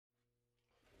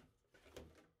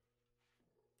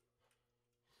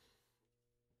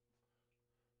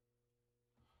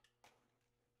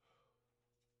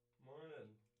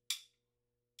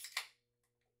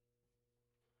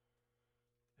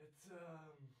It's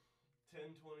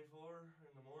 10:24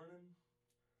 in the morning,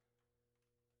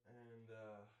 and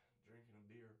drinking a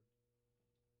beer.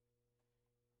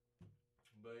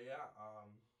 But yeah,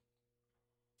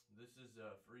 this is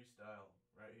Freestyle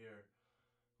right here.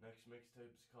 Next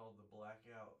mixtape's called The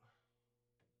Blackout.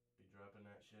 Be dropping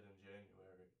that shit in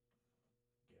January.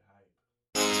 Get hype.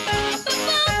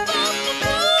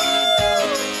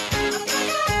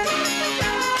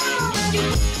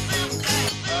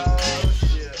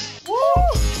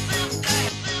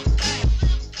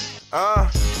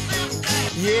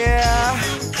 Yeah.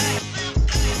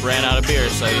 Ran out of beer,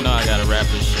 so you know I gotta wrap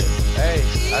this shit. Hey,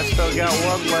 I still got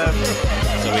one left.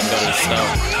 So we go to the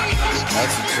stove.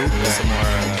 That's the truth. Get some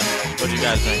more. What you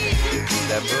guys drinking?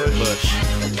 That bush.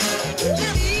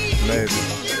 Maybe.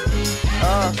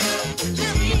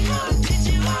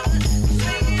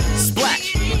 Splash.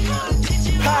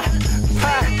 Ha,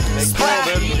 ha, splash.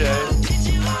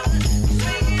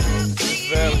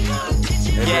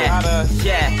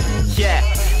 Yeah.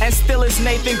 And still it's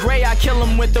Nathan Gray, I kill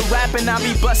him with the rapping. I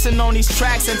be busting on these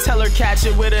tracks and tell her catch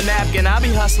it with a napkin. I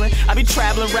be hustling, I be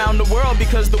traveling around the world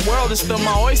because the world is still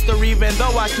my oyster, even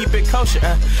though I keep it kosher.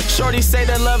 Shorty say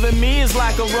that loving me is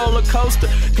like a roller coaster,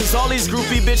 cause all these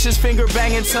groupie bitches finger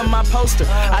banging to my poster.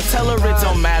 I tell her it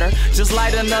don't matter, just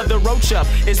light another roach up.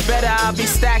 It's better I be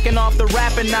stacking off the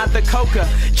rapping, not the coca.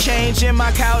 Change in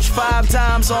my couch 5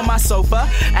 times on my sofa,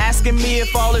 asking me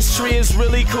if all this tree is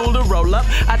really cool to roll up.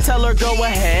 I tell her go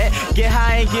ahead, get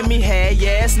high and give me head.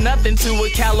 Yeah, it's nothing to a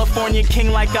California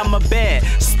king like I'm a bed.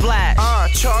 Splash.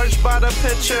 Charged by the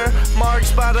pitcher,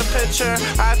 marks by the pitcher.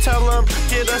 I tell him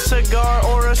get a cigar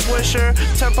or a swisher.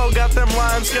 Timpo got them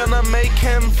lines, gonna make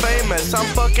him famous. I'm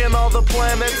fucking all the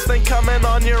planets, then coming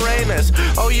on Uranus.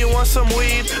 Oh, you want some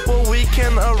weed? Well, we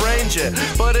can arrange it.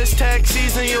 But it's tax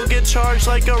season, you'll get charged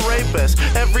like a rapist.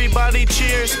 Everybody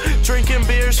cheers, drinking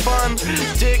beer's fun.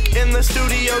 Dick in the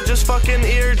studio, just fucking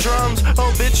eardrums.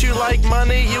 Oh, bitch, you like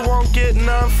money, you won't get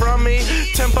none from me.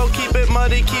 Timpo, keep it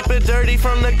muddy, keep it dirty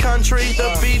from the country.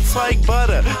 The beats like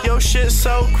butter, yo shit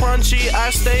so crunchy. I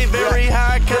stay very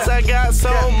high cause I got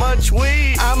so much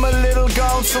weed. I'm a little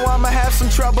gone, so I'ma have some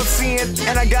trouble seeing.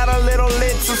 And I got a little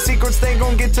lit, so secrets they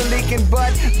gon' get to leaking.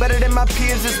 But better than my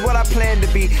peers is what I plan to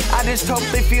be. I just hope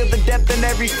they feel the depth in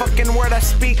every fucking word I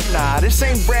speak. Nah, this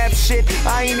ain't rap shit,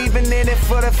 I ain't even in it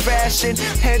for the fashion.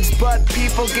 Heads but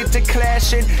people get to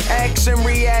clashing. Action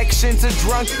reactions, a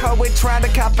drunk poet trying to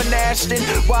cop an Ashton.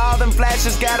 While them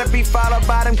flashes gotta be followed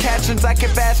by them captions. I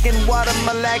keep asking what am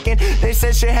I lacking. They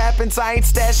said shit happens, I ain't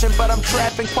stashing, but I'm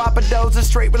trapping. Quapados and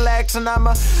straight relaxing. I'm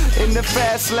in the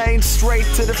fast lane, straight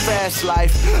to the fast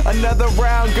life. Another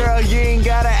round, girl, you ain't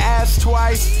gotta ask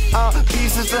twice.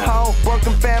 Pieces of home,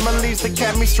 broken families that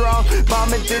kept me strong.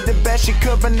 Mama did the best she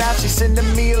could, but now she's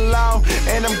sending me alone.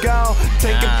 And I'm gone,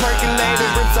 taking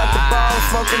percolated, rips out the bone,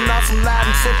 smoking on some loud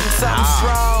and sipping something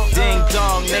strong. Ding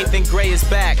dong, Nathan Gray is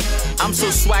back. I'm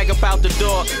so swag up out the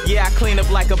door, yeah, I clean up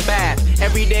like a bat.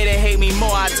 Every day they hate me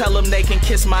more, I tell them they can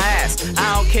kiss my ass.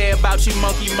 I don't care about you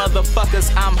monkey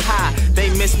motherfuckers, I'm high. They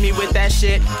miss me with that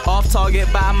shit, off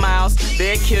target by miles.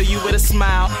 They'll kill you with a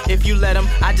smile, if you let them,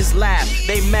 I just laugh.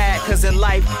 They mad cause in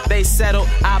life, they settle,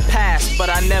 I pass. But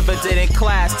I never did in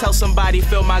class, tell somebody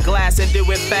fill my glass and do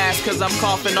it fast. Cause I'm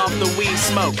coughing off the weed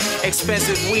smoke.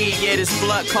 Expensive weed, yeah, this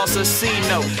blunt costs a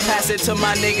C-note. Pass it to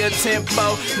my nigga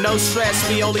Timpo, no stress,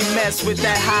 we only mess with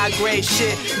that high grade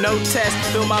shit, no test.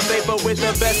 Fill my vapor with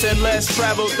the best and let's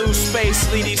travel through space.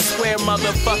 Leave these square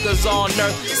motherfuckers on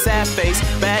earth, sad face,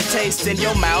 bad taste in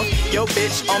your mouth. Yo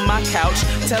bitch on my couch,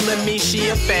 telling me she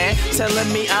a fan,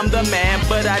 telling me I'm the man,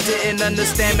 but I didn't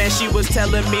understand, man, she was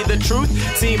telling me the truth.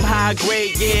 Seem high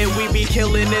grade, yeah, we be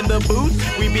killing in the booth,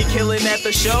 we be killing at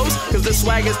the shows, cause the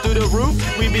swag is through the roof.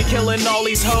 We be killing all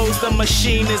these hoes, the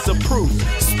machine is approved.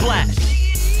 Splash.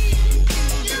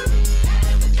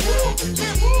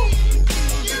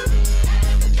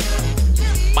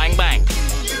 Bang bang.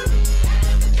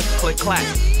 Click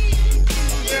clack.